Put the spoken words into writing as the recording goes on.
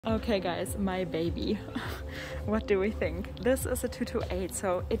Okay guys, my baby. What do we think? This is a 228,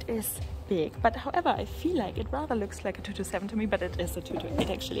 so it is big. But however, I feel like it rather looks like a 227 to me, but it is a 228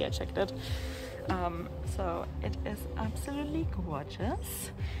 actually, I checked it. So it is absolutely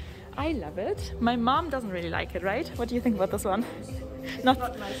gorgeous. I love it. My mom doesn't really like it, right? What do you think about this one?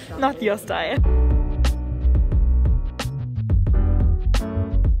 Not my style. Not your style.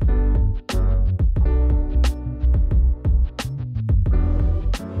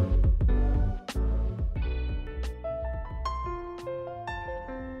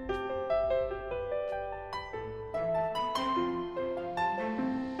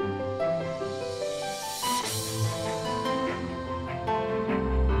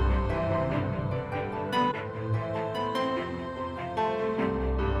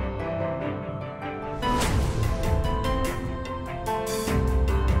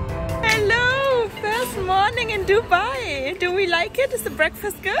 Morning in Dubai. Do we like it? Is the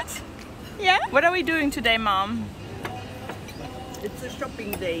breakfast good? Yeah? What are we doing today, Mom? It's a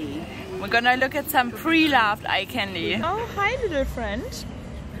shopping day. We're gonna look at some pre-loved eye candy. Oh, hi little friend.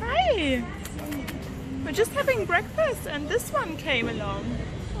 Hi. We're just having breakfast and this one came along.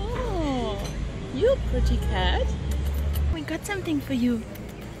 Oh, you pretty cat. We got something for you.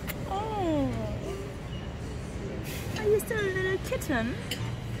 Oh. Are you still a little kitten?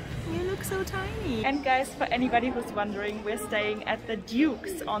 You look so tiny. And guys, for anybody who's wondering, we're staying at the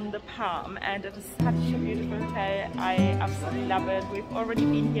Duke's on the Palm and it is such a beautiful hotel. I absolutely love it. We've already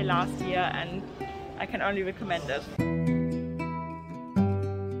been here last year and I can only recommend it.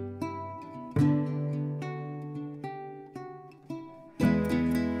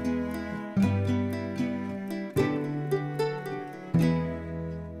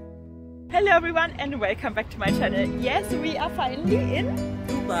 Hello everyone and welcome back to my channel. Yes, we are finally in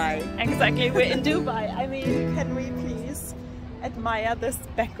Dubai. Exactly, we're in Dubai. I mean, can we please admire this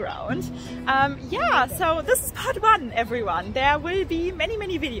background? Yeah, so this is part one, everyone. There will be many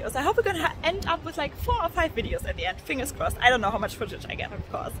videos. I hope we're gonna end up with like 4 or 5 videos at the end. Fingers crossed. I don't know how much footage I get,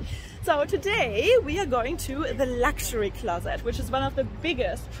 of course. So today we are going to the luxury closet, which is one of the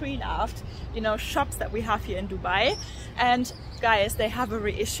biggest pre-loved, shops that we have here in Dubai. And guys, they have a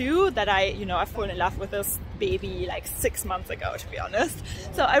reissue that I've fallen in love with this baby like 6 months ago, to be honest.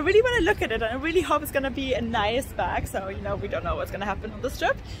 So I really want to look at it and I really hope it's gonna be a nice bag. So we don't know what's gonna happen on this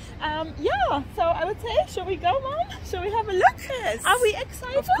trip. Yeah, so I would say, shall we go, Mom? Shall we have a look? Yes. Are we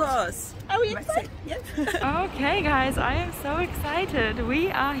excited? Of course. Are we excited? Yes. Okay guys, I am so excited.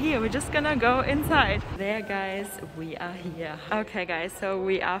 We are here. We're just gonna go inside. There guys, we are here. Okay guys, so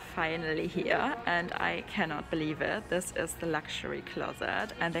we are finally here and I cannot believe it. This is the luxury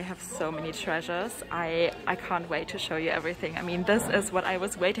closet and they have so many treasures. I can't wait to show you everything. I mean, this is what I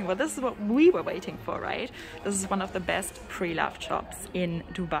was waiting for. This is what we were waiting for, right? This is one of the best pre-loved shops in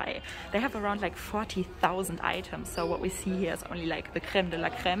Dubai. They have around like 40,000 items. So what we see here is only like the creme de la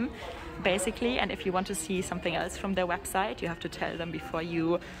creme, basically. And if you want to see something else from their website, you have to tell them before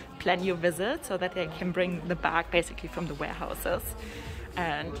you plan your visit so that they can bring the bag basically from the warehouses.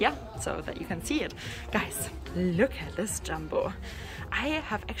 And yeah, so that you can see it. Guys, look at this jumbo. I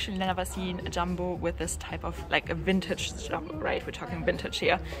have actually never seen a jumbo with this type of, like a vintage jumbo, right? We're talking vintage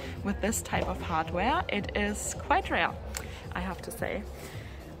here. With this type of hardware, it is quite rare, I have to say.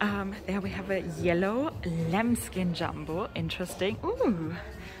 There we have a yellow lambskin jumbo. Interesting. Ooh.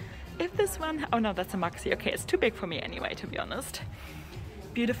 If this one, oh no, that's a maxi. Okay, it's too big for me anyway, to be honest.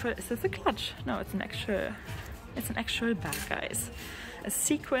 Beautiful. Is this a clutch? No, it's an actual bag, guys. A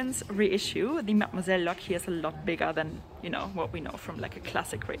sequence reissue. The Mademoiselle lock here is a lot bigger than, what we know from like a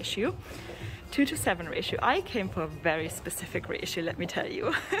classic reissue. 227 reissue. I came for a very specific reissue, let me tell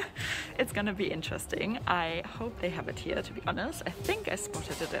you. It's gonna be interesting. I hope they have it here, to be honest. I think I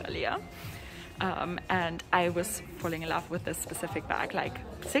spotted it earlier. And I was falling in love with this specific bag like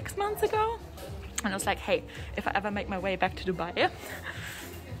 6 months ago. And I was like, hey, if I ever make my way back to Dubai,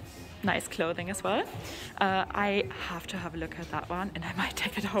 nice clothing as well, I have to have a look at that one and I might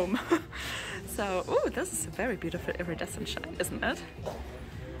take it home. So, ooh, this is a very beautiful iridescent shine, isn't it?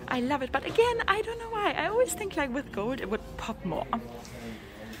 I love it, but again, I don't know why. I always think like with gold it would pop more.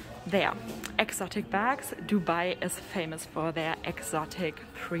 There, exotic bags. Dubai is famous for their exotic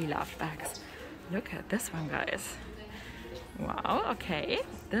pre-loved bags. Look at this one, guys. Wow, okay.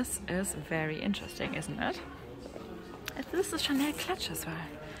 This is very interesting, isn't it? This is Chanel clutch as well.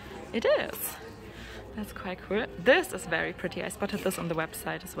 It is. That's quite cool. This is very pretty. I spotted this on the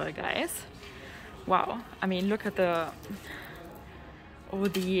website as well, guys. Wow. I mean, look at all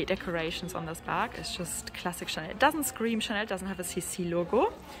the decorations on this bag. It's just classic Chanel. It doesn't scream Chanel. It doesn't have a CC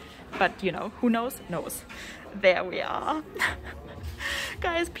logo. but you know, who knows, knows. There we are.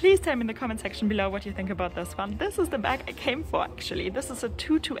 Guys, please tell me in the comment section below what you think about this one. This is the bag I came for, actually. This is a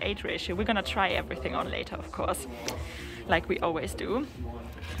 2:8 ratio. We're gonna try everything on later, of course, like we always do.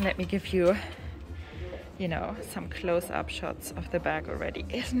 Let me give you, you know, some close-up shots of the bag already.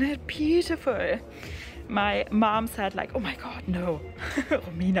 Isn't it beautiful? My mom said like, oh my god, no.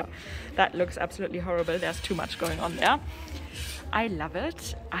 Romina, that looks absolutely horrible. There's too much going on there. I love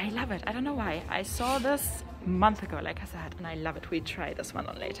it. I love it. I don't know why. I saw this a month ago, like I said, and I love it. We try this one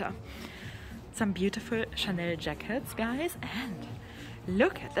on later. Some beautiful Chanel jackets, guys, and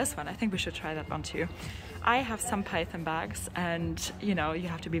look at this one. I think we should try that one too. I have some Python bags, and you know, you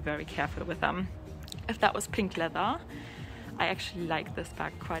have to be very careful with them. If that was pink leather, I actually like this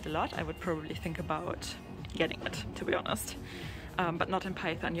bag quite a lot. I would probably think about getting it, to be honest, but not in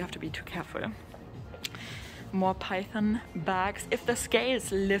Python. You have to be too careful. More Python bags. If the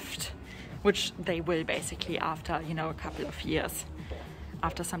scales lift, which they will basically after, you know, a couple of years,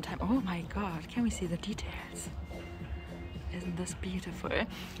 after some time. Oh my god, can we see the details? Isn't this beautiful?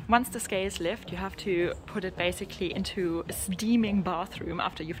 Once the scales lift, you have to put it basically into a steaming bathroom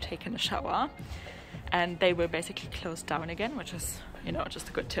after you've taken a shower, and they will basically close down again, which is, you know, just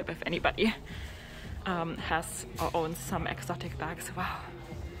a good tip if anybody has or owns some exotic bags. Wow,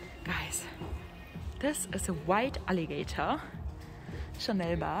 guys, this is a white alligator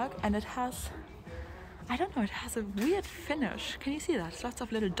Chanel bag, and it has, I don't know, it has a weird finish. Can you see that? It's lots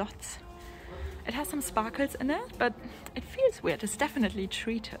of little dots. It has some sparkles in it, but it feels weird. It's definitely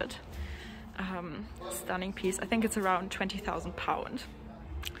treated. Stunning piece. I think it's around £20,000.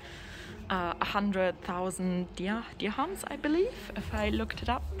 100,000 dirhams, I believe, if I looked it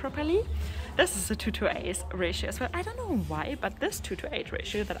up properly. This is a 2:8 ratio as well. I don't know why, but this 2:8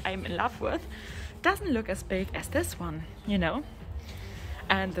 ratio that I'm in love with doesn't look as big as this one, you know.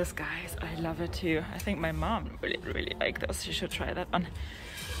 And this, guys, I love it too. I think my mom really like this. She should try that one.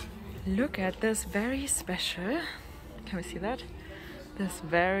 Look at this very special, can we see that? This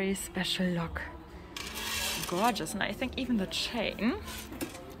very special lock. Gorgeous. And I think even the chain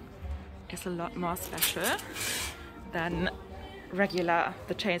is a lot more special than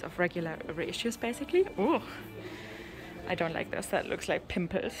the chains of regular reissues, basically. Oh, I don't like this. That looks like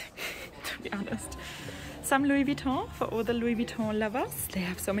pimples, to be honest. Some Louis Vuitton for all the Louis Vuitton lovers. They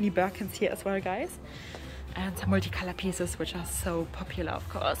have so many Birkins here as well, guys. And some multicolor pieces, which are so popular, of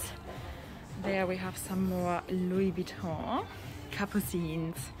course. There we have some more Louis Vuitton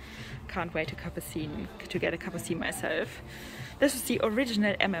capucines. Can't wait to get a capucine myself. This is the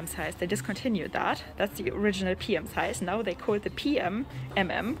original MM size. They discontinued that. That's the original PM size. Now they call it the PM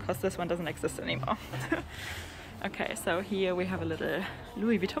MM because this one doesn't exist anymore. Okay, so here we have a little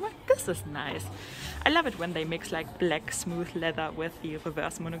Louis Vuitton. This is nice. I love it when they mix like black smooth leather with the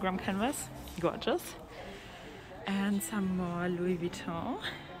reverse monogram canvas. Gorgeous. And some more Louis Vuitton.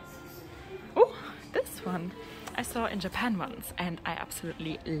 Oh, this one I saw in Japan once and I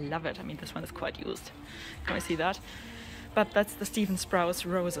absolutely love it. I mean, this one is quite used. Can we see that? But that's the Stephen Sprouse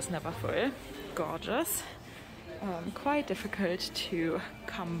Roses Never Full. Gorgeous. Quite difficult to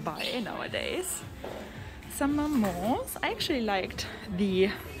come by nowadays. Some marmons. I actually liked the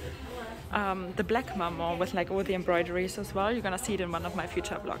black marmon with like all the embroideries as well. You're gonna see it in one of my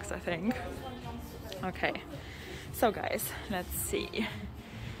future vlogs, I think. Okay, so guys, let's see.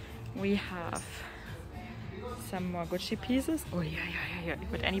 We have some more Gucci pieces. Oh yeah.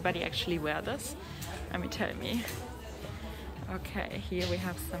 Would anybody actually wear this? Let me tell me. Okay, here we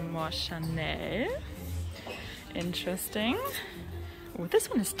have some more Chanel. Interesting. Oh, this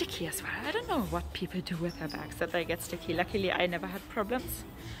one is sticky as well. I don't know what people do with their bags that they get sticky. Luckily, I never had problems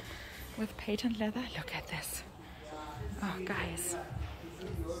with patent leather. Look at this. Oh, guys.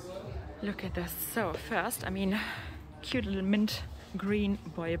 Look at this. So, first, I mean, cute little mint green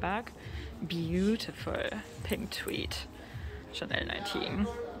boy bag. Beautiful pink tweed. Chanel 19.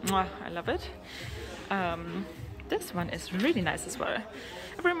 Mwah, I love it. This one is really nice as well.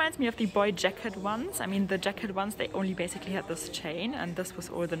 It reminds me of the boy jacket ones. I mean, the jacket ones, they only basically had this chain, and this was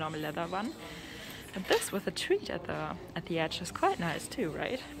all the normal leather one. But this with a treat at the edge is quite nice too,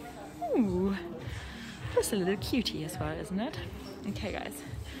 right? Ooh, just a little cutie as well, isn't it? Okay, guys,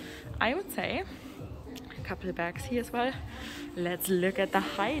 I would say a couple of bags here as well. Let's look at the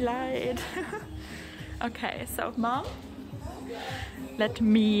highlight. Okay, so mom, let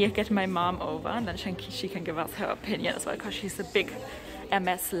me get my mom over and then she can give us her opinion as well, because she's a big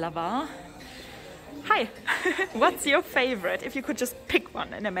Hermes lover. Hi, what's your favorite? If you could just pick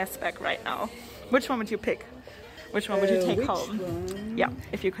one in a Hermes bag right now, which one would you pick? Which one would you take home? One? Yeah,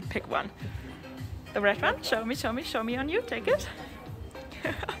 if you could pick one. The red one? Show me on you. Take it.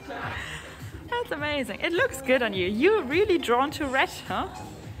 That's amazing. It looks good on you. You're really drawn to red, huh?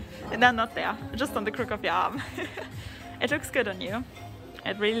 No, not there. Just on the crook of your arm. It looks good on you.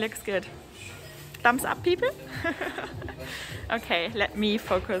 It really looks good. Thumbs up, people. Okay, let me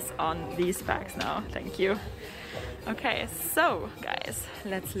focus on these bags now. Thank you. Okay, so guys,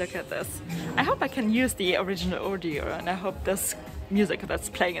 let's look at this. I hope I can use the original audio, and I hope this music that's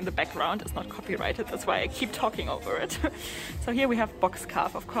playing in the background is not copyrighted. That's why I keep talking over it. So here we have box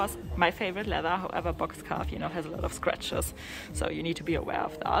calf, of course, my favorite leather. However, box calf, you know, has a lot of scratches, so you need to be aware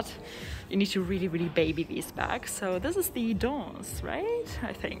of that. You need to really, really baby these bags. So this is the Dons, right?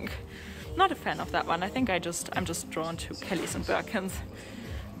 I think. Not a fan of that one. I think I'm just drawn to Kellys and Birkins,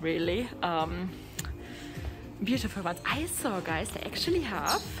 really. Beautiful ones. I saw, guys, they actually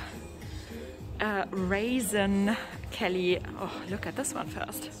have a raisin Kelly. Oh, look at this one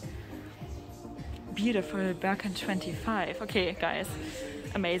first. Beautiful Birkin 25. Okay, guys,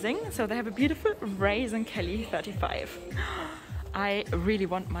 amazing. So they have a beautiful raisin Kelly 35. I really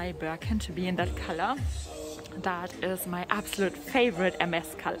want my Birkin to be in that color. That is my absolute favorite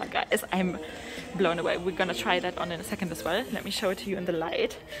MS color, guys. I'm blown away. We're gonna try that on in a second as well. Let me show it to you in the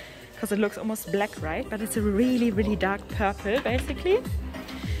light, because it looks almost black, right? But it's a really, really dark purple, basically.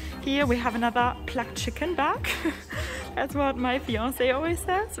 Here we have another plucked chicken bag. That's what my fiance always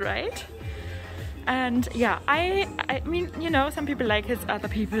says, right? And yeah, I mean, you know, some people like it, other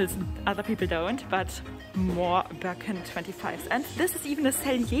people don't, but more Birkin 25s. And this is even a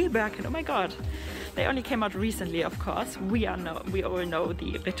Cellier Birkin. Oh my god. They only came out recently, of course. We all know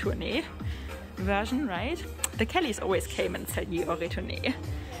the Retourné version, right? The Kellys always came in Cellier or Retourné.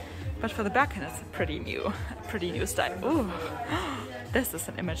 But for the Birkin, it's a pretty new style. Ooh, this is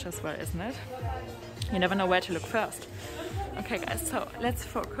an image as well, isn't it? You never know where to look first. Okay, guys, so let's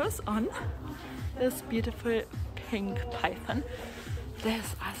focus on this beautiful pink python.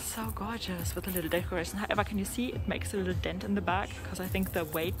 These are so gorgeous with a little decoration. However, can you see it makes a little dent in the bag, because I think the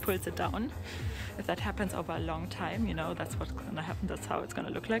weight pulls it down. If that happens over a long time, you know, that's what's gonna happen. That's how it's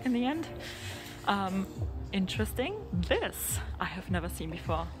gonna look like in the end. Interesting. This I have never seen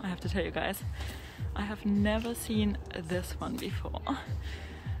before. I have to tell you guys, I have never seen this one before.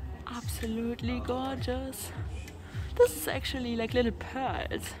 Absolutely gorgeous. This is actually like little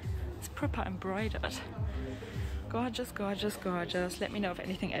pearls. It's proper embroidered. Gorgeous, gorgeous, gorgeous. Let me know if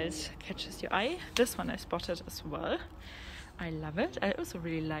anything else catches your eye. This one I spotted as well. I love it. I also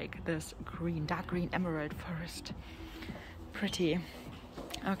really like this green, dark green emerald forest. Pretty.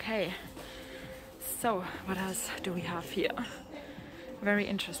 Okay. So, what else do we have here? Very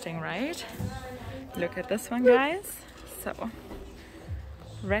interesting, right? Look at this one, guys. So,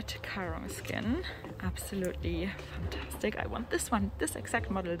 red caron skin. Absolutely fantastic. I want this one, this exact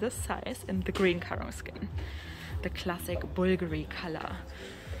model, this size, in the green caron skin. The classic Bvlgari color.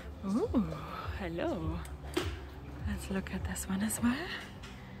 Ooh, hello. Let's look at this one as well.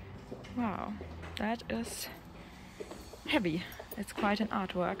 Wow, that is heavy. It's quite an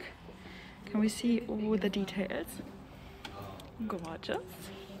artwork. Can we see all the details? Gorgeous.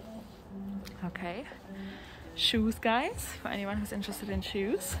 Okay. Shoes, guys, for anyone who's interested in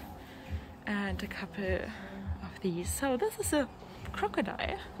shoes. And a couple of these. So this is a crocodile,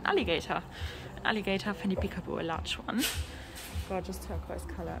 an alligator. An alligator Fendi Peekaboo, a large one. Gorgeous turquoise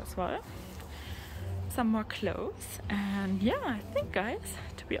color as well. Some more clothes. And yeah, I think, guys,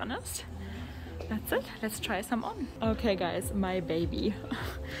 to be honest, that's it. Let's try some on. Okay, guys, my baby.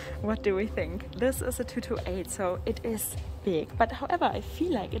 What do we think? This is a 228, so it is big. But however, I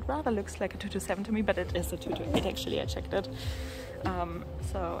feel like it rather looks like a 227 to me, but it is a 228 actually. I checked it.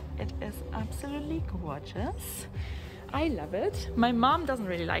 So it is absolutely gorgeous. I love it. My mom doesn't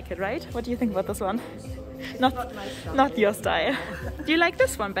really like it, right? What do you think about this one? Not your style. Do you like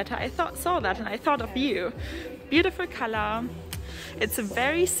this one better? I saw that and I thought of you. Beautiful color. It's a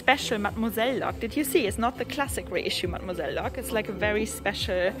very special Mademoiselle lock. Did you see? It's not the classic reissue Mademoiselle lock. It's like a very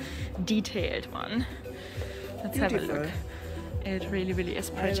special, detailed one. Let's have a look. It really, really is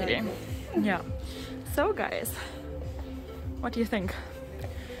pretty. Yeah. So, guys, what do you think?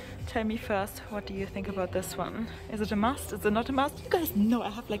 Tell me first, what do you think about this one? Is it a must? Is it not a must? You guys know I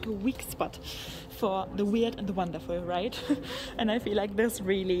have like a weak spot for the weird and the wonderful, right? And I feel like this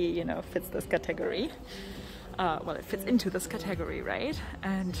really, you know, fits this category. Well, it fits into this category, right?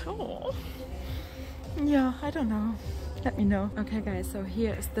 And, oh, yeah, I don't know. Let me know. Okay, guys, so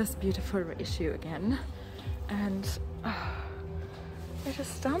here is this beautiful reissue again. And it is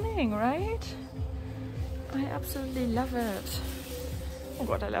stunning, right? I absolutely love it. Oh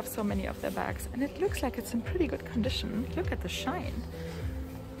god, I love so many of their bags. And it looks like it's in pretty good condition. Look at the shine.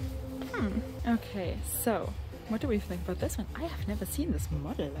 Okay, so What do we think about this one? I have never seen this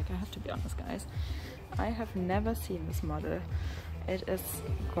model, like I have to be honest guys. I have never seen this model. It is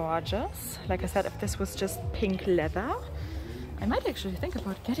gorgeous. Like I said, if this was just pink leather, I might actually think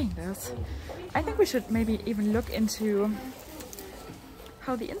about getting this. I think we should maybe even look into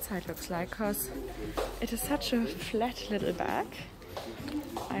how the inside looks like, because it is such a flat little bag.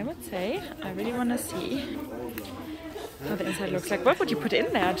 I would say I really want to see how the inside looks like. What would you put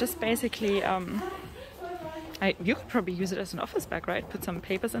in there? Just basically, you could probably use it as an office bag, right? Put some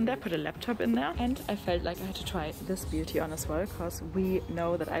papers in there, put a laptop in there. And I felt like I had to try this beauty on as well, because we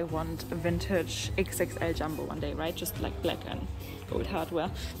know that I want a vintage XXL jumbo one day, right? Just like black and gold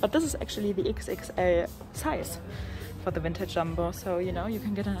hardware. But this is actually the XXL size for the vintage jumbo. So, you know, you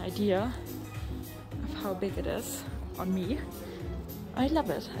can get an idea of how big it is on me. I love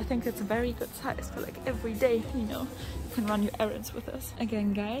it. I think it's a very good size for like every day, you know, you can run your errands with this.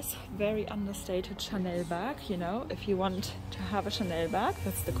 Again guys, very understated Chanel bag, you know, if you want to have a Chanel bag,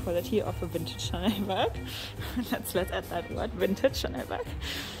 that's the quality of a vintage Chanel bag. let's add that word, vintage Chanel bag,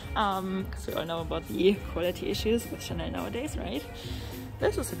 because we all know about the quality issues with Chanel nowadays, right?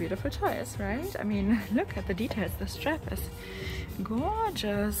 This is a beautiful choice, right? I mean, look at the details. The strap is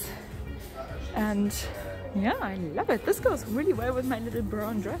gorgeous and yeah, I love it. This goes really well with my little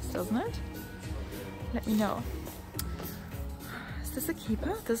brown dress, doesn't it? Let me know. Is this a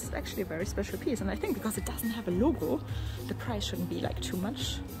keeper? This is actually a very special piece, and I think because it doesn't have a logo, the price shouldn't be like too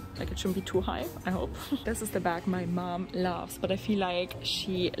much. Like it shouldn't be too high, I hope. This is the bag my mom loves, but I feel like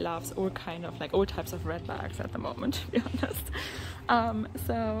she loves all types of red bags at the moment, to be honest.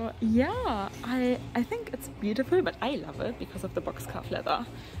 So yeah, I think it's beautiful, but I love it because of the box cuff leather.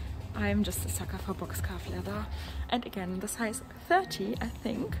 I'm just a sucker for box cuff leather, and again the size 30 I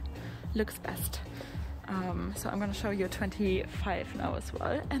think looks best. So I'm gonna show you a 25 now as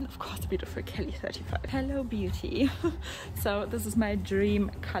well, and of course the beautiful Kelly 35. Hello beauty. So this is my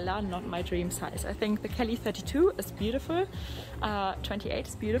dream color, not my dream size. I think the Kelly 32 is beautiful, 28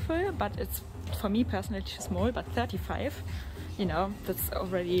 is beautiful, but it's for me personally too small. But 35, you know, that's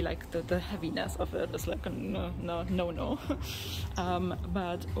already like the heaviness of it is like a no.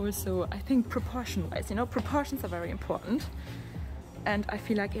 But also I think proportion wise, you know, proportions are very important, and I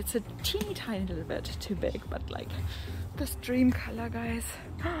feel like it's a teeny tiny little bit too big. But like this dream color, guys.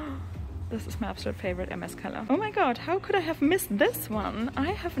 This is my absolute favorite MS color. Oh my god, how could I have missed this one?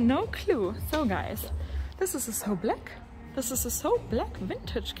 I have no clue. So guys, this is a so black. This is a so black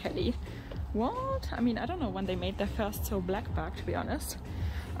vintage Kelly. What? I mean, I don't know when they made their first so black bag, to be honest,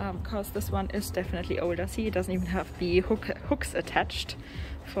 because this one is definitely older. See, it doesn't even have the hooks attached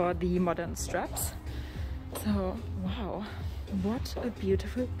for the modern straps. So wow, what a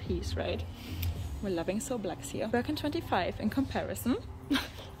beautiful piece, right? We're loving so blacks here. Birkin 25 in comparison.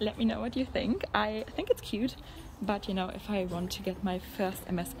 Let me know what you think. I think it's cute, but you know, if I want to get my first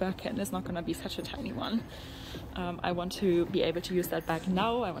MS Birkin, it's not gonna be such a tiny one. I want to be able to use that bag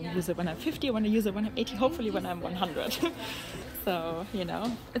now. I want to use it when I'm 50, I want to use it when I'm 80, hopefully when I'm 100. So, you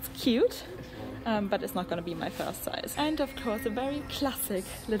know, it's cute, but it's not going to be my first size. And of course, a very classic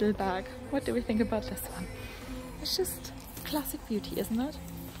little bag. What do we think about this one? It's just classic beauty, isn't it?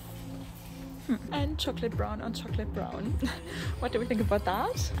 And chocolate brown on chocolate brown. What do we think about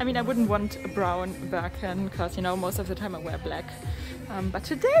that? I mean, I wouldn't want a brown Birkin because, you know, most of the time I wear black. But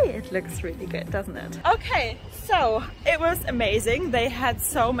today it looks really good, doesn't it? Okay, so it was amazing. They had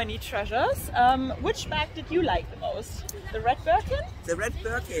so many treasures. Which bag did you like the most? The red Birkin? The red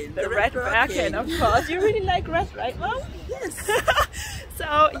Birkin. The red Birkin, of course. You really like red, right, Mom? Yes.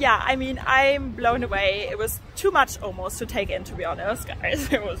 So yeah, I mean, I'm blown away. It was too much almost to take in, to be honest,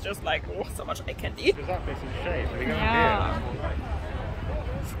 guys. It was just like, oh, so much eye candy. Yeah.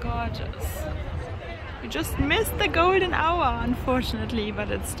 It's gorgeous. We just missed the golden hour, unfortunately, but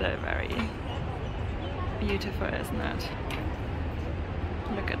it's still very beautiful, isn't it?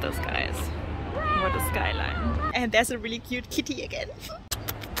 Look at this, guys. What a skyline. And there's a really cute kitty again.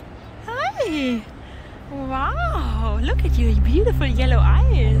 Hi! Wow! Look at your beautiful yellow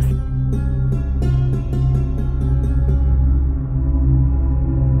eyes.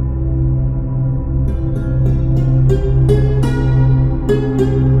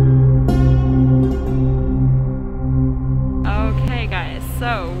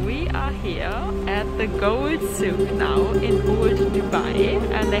 So we are here at the gold souk now in old Dubai,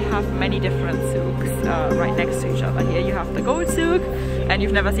 and they have many different souks right next to each other. Here you have the gold souk, and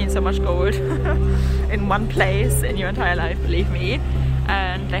you've never seen so much gold in one place in your entire life, believe me.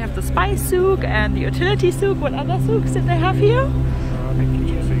 And they have the spice souk and the utility souk. What other souks did they have here?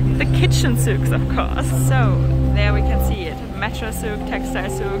 The kitchen souks, of course. So there we can see it. metro souk,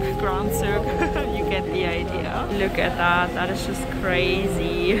 textile souk, grand souk. You get the idea. Look at that, that is just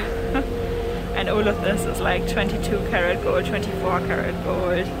crazy. And all of this is like 22 karat gold, 24 karat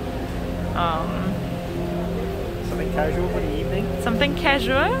gold. Something casual for the evening? Something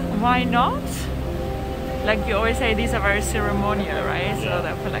casual, why not? Like you always say, these are very ceremonial, right? So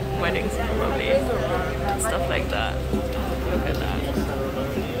they're for like weddings probably, stuff like that. Look at that.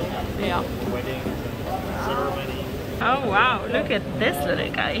 Yeah. Oh wow, look at this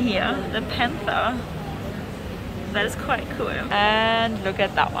little guy here, the panther. That is quite cool. And look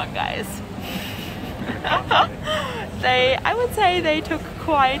at that one, guys. I would say they took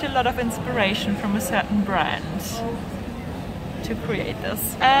quite a lot of inspiration from a certain brand to create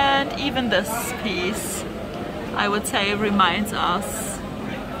this. And even this piece, I would say, reminds us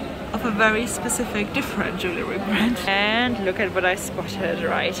of a very specific different jewelry brand. And look at what I spotted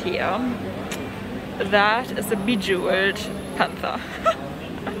right here. That is a bejeweled panther.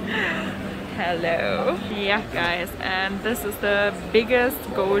 Hello. Yeah, guys, and this is the biggest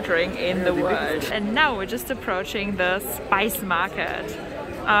gold ring in the world. And now we're just approaching the spice market.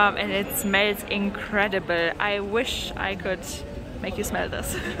 And it smells incredible. I wish I could make you smell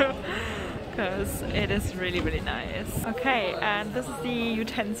this. Because it is really, really nice. Okay, and this is the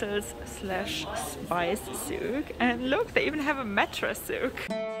utensils slash spice souk. And look, they even have a mattress souk.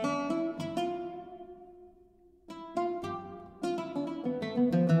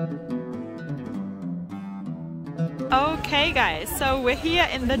 Okay guys, so we're here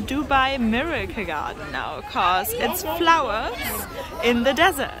in the Dubai Miracle Garden now, because it's flowers in the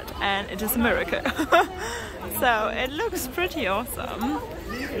desert and it is a miracle. So it looks pretty awesome.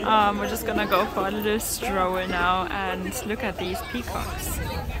 We're just gonna go for a little stroll now and look at these peacocks.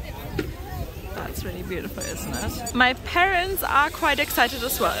 That's really beautiful, isn't it? My parents are quite excited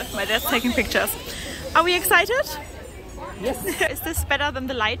as well. My dad's taking pictures. Are we excited? Yes. Is this better than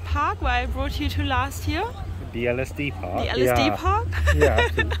the light park where I brought you to last year? The LSD park? The LSD park? Yeah.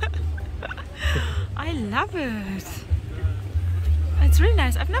 I love it. It's really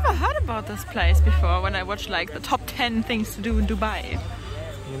nice. I've never heard about this place before when I watched like the top 10 things to do in Dubai.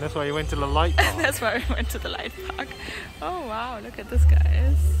 And that's why you went to the light park. That's why I went to the light park. Oh wow, look at this,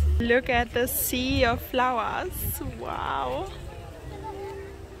 guys. Look at the sea of flowers. Wow.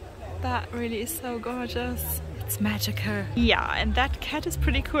 That really is so gorgeous. It's magical. Yeah, and that cat is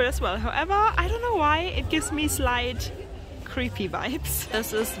pretty cool as well. However, I don't know why, it gives me slight creepy vibes.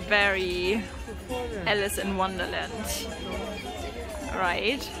 This is very Alice in Wonderland,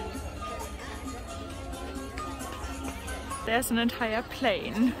 right? There's an entire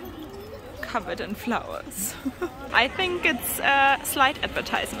plane covered in flowers. I think it's a slight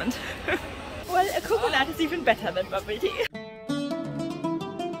advertisement. Well, a coconut is even better than bubble tea.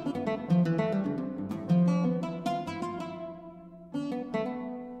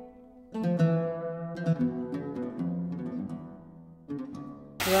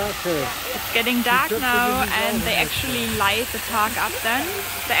 It's getting dark now and they actually light the park up then.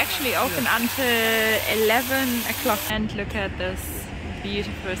 They actually open until 11 o'clock. And look at this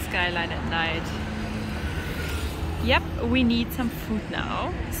beautiful skyline at night. Yep, we need some food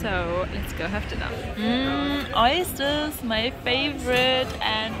now, so let's go have dinner. Oysters, my favorite,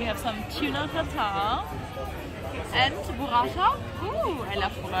 and we have some tuna tartare. And burrata. Ooh, I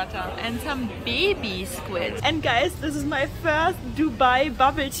love burrata. And some baby squid. And guys, this is my first Dubai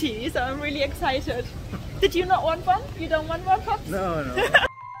bubble tea, so I'm really excited. Did you not want one? You don't want one, Pops? No, no.